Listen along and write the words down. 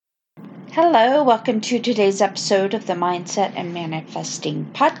Hello, welcome to today's episode of the Mindset and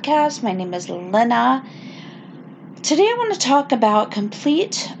Manifesting Podcast. My name is Lena. Today I want to talk about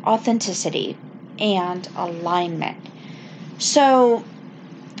complete authenticity and alignment. So,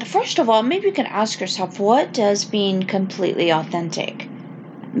 first of all, maybe you can ask yourself, what does being completely authentic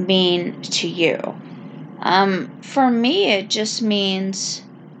mean to you? For me, it just means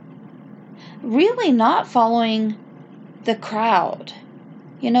really not following the crowd.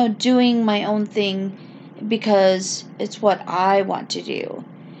 Doing my own thing because it's what I want to do.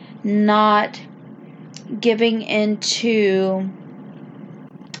 Not giving into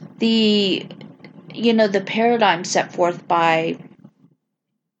the paradigm set forth by,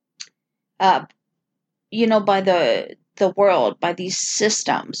 by the world, by these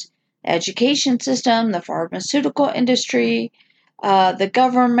systems, the education system, the pharmaceutical industry, the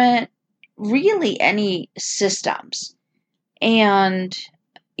government, really any systems. And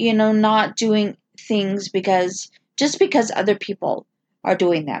not doing things just because other people are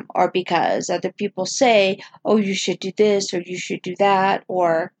doing them, or because other people say, oh, you should do this, or you should do that,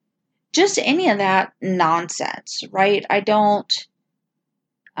 or just any of that nonsense, right? I don't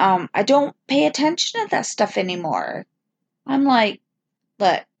pay attention to that stuff anymore. I'm like,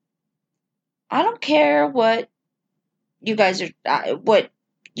 look, I don't care what you guys are, what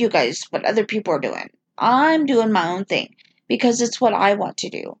other people are doing. I'm doing my own thing because it's what I want to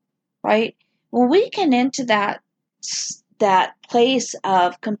do, right? When we get into that place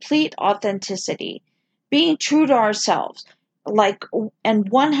of complete authenticity, being true to ourselves, and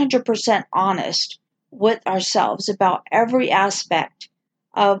 100% honest with ourselves about every aspect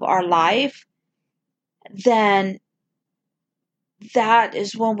of our life, then that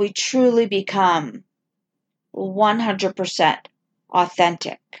is when we truly become 100%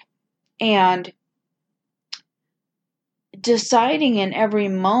 authentic. And deciding in every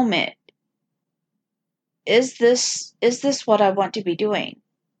moment, is this what I want to be doing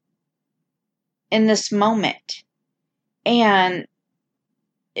in this moment? And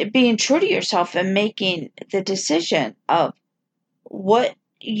being true to yourself and making the decision of what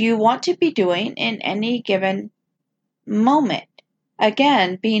you want to be doing in any given moment.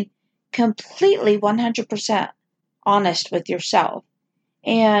 Again, being completely 100% honest with yourself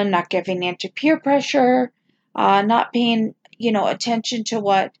and not giving in to peer pressure, not paying, attention to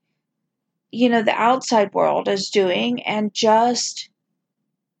what, the outside world is doing, and just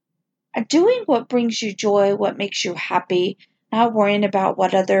doing what brings you joy, what makes you happy, not worrying about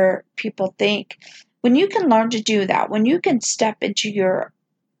what other people think. When you can learn to do that, when you can step into your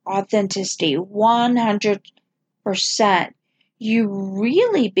authenticity 100%, you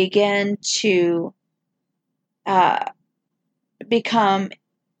really begin to become,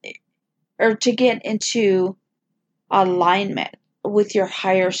 or to get into alignment with your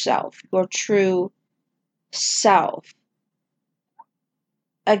higher self, your true self.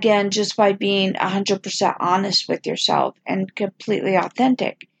 Again, just by being 100% honest with yourself and completely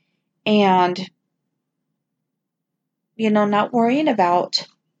authentic, and not worrying about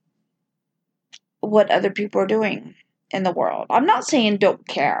what other people are doing in the world. I'm not saying don't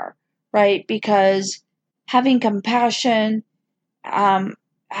care, right? Because having compassion,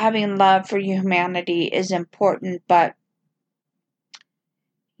 having love for humanity is important, but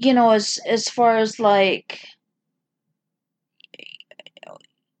as far as like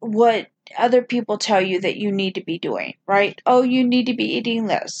what other people tell you that you need to be doing, right? Oh, you need to be eating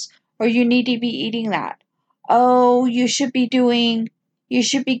this, or you need to be eating that. Oh, you should be,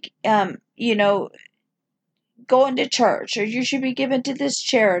 going to church, or you should be giving to this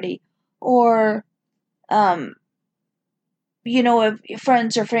charity, or, if your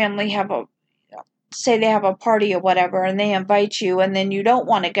friends or family say they have a party or whatever, and they invite you, and then you don't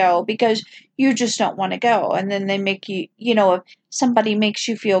want to go because you just don't want to go. And then they make you, if somebody makes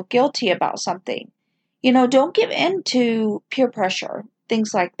you feel guilty about something, don't give in to peer pressure,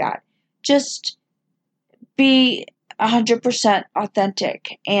 things like that. Just be 100%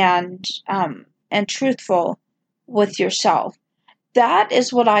 authentic and truthful with yourself. That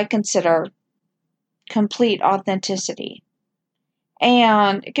is what I consider complete authenticity.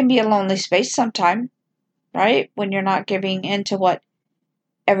 And it can be a lonely space sometime, right? When you're not giving into what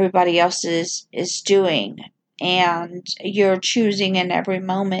everybody else is doing, and you're choosing in every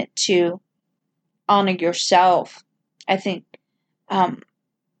moment to honor yourself. I think I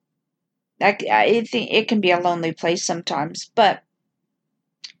think it can be a lonely place sometimes, but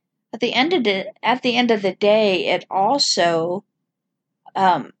at the end of the day, it also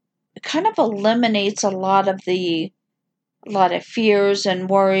kind of eliminates a lot of fears and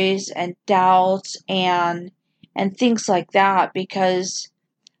worries and doubts and things like that, because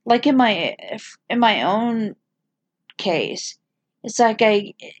like in my own case, it's like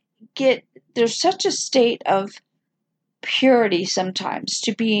I get there's such a state of purity sometimes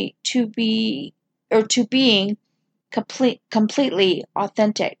to being completely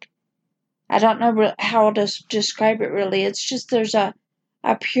authentic. I don't know how to describe it really. It's just there's a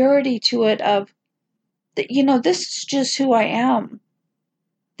purity to it of this is just who I am.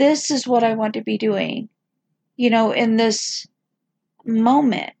 This is what I want to be doing, in this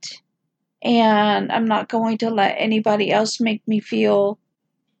moment. And I'm not going to let anybody else make me feel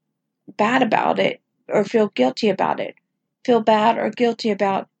bad about it or feel guilty about it. Feel bad or guilty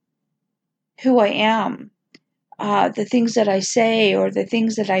about who I am, the things that I say or the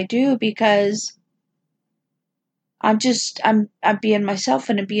things that I do, because I'm being myself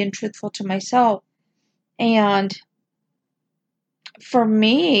and I'm being truthful to myself. And for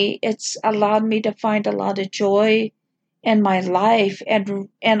me, it's allowed me to find a lot of joy in my life and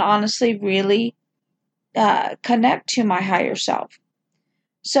honestly really connect to my higher self.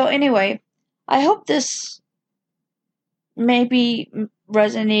 So anyway, I hope this maybe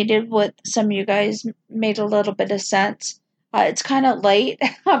resonated with some of you guys, made a little bit of sense. It's kind of late.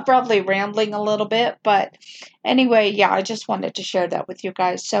 I'm probably rambling a little bit, but anyway, yeah, I just wanted to share that with you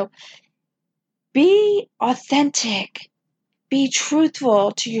guys. So be authentic, be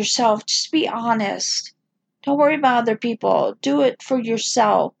truthful to yourself, just be honest. Don't worry about other people. Do it for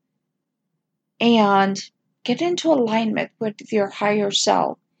yourself and get into alignment with your higher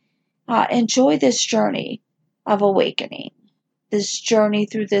self. Enjoy this journey of awakening, this journey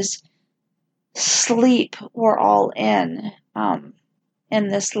through this sleep we're all in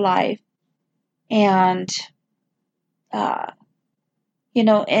this life. And, uh,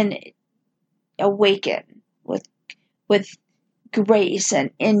 and awaken with grace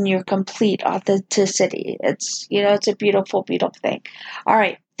and in your complete authenticity. It's a beautiful, beautiful thing. All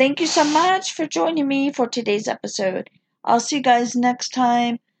right. Thank you so much for joining me for today's episode. I'll see you guys next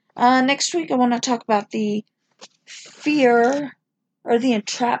time. Next week, I want to talk about the fear or the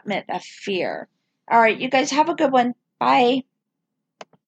entrapment of fear. All right. You guys have a good one. Bye.